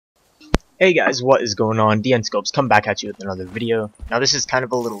Hey guys, what is going on? DN Scopes come back at you with another video. Now this is kind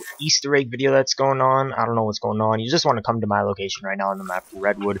of a little Easter egg video that's going on. I don't know what's going on. You just want to come to my location right now on the map,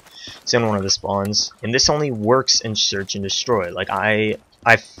 Redwood. It's in one of the spawns. And this only works in search and destroy. Like I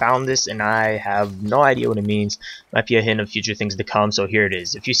found this and I have no idea what it means. Might be a hint of future things to come, so here it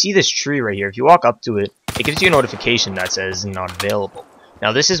is. If you see this tree right here, if you walk up to it, it gives you a notification that says not available.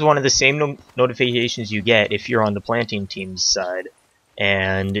 Now this is one of the same notifications you get if you're on the planting team's side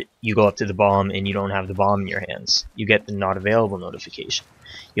and you go up to the bomb and you don't have the bomb in your hands. You get the not available notification.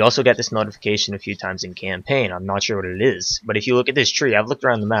 You also get this notification a few times in campaign. I'm not sure what it is, but if you look at this tree, I've looked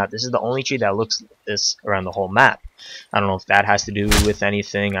around the map, this is the only tree that looks like this around the whole map. I don't know if that has to do with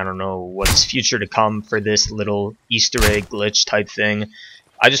anything. I don't know what's future to come for this little Easter egg glitch type thing.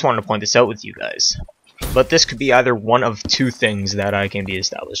 I just wanted to point this out with you guys. But this could be either one of two things that I came to the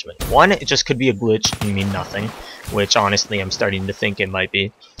establishment. One, it just could be a glitch and mean nothing, which honestly I'm starting to think it might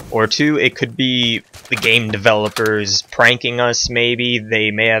be. Or two, it could be the game developers pranking us maybe. They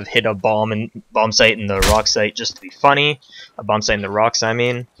may have hit a bomb site in the rock site just to be funny. A bomb site in the rocks, I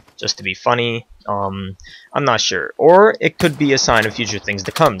mean, just to be funny. I'm not sure. Or it could be a sign of future things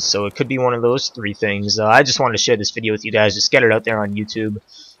to come. So it could be one of those three things. I just wanted to share this video with you guys. Just get it out there on YouTube.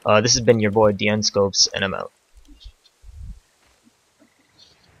 This has been your boy DN Scopes, and I'm out.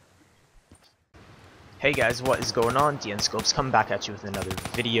 Hey guys, what is going on? DN Scopes coming back at you with another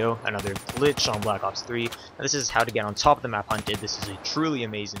video, another glitch on Black Ops 3. Now this is how to get on top of the map hunted. This is a truly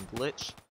amazing glitch.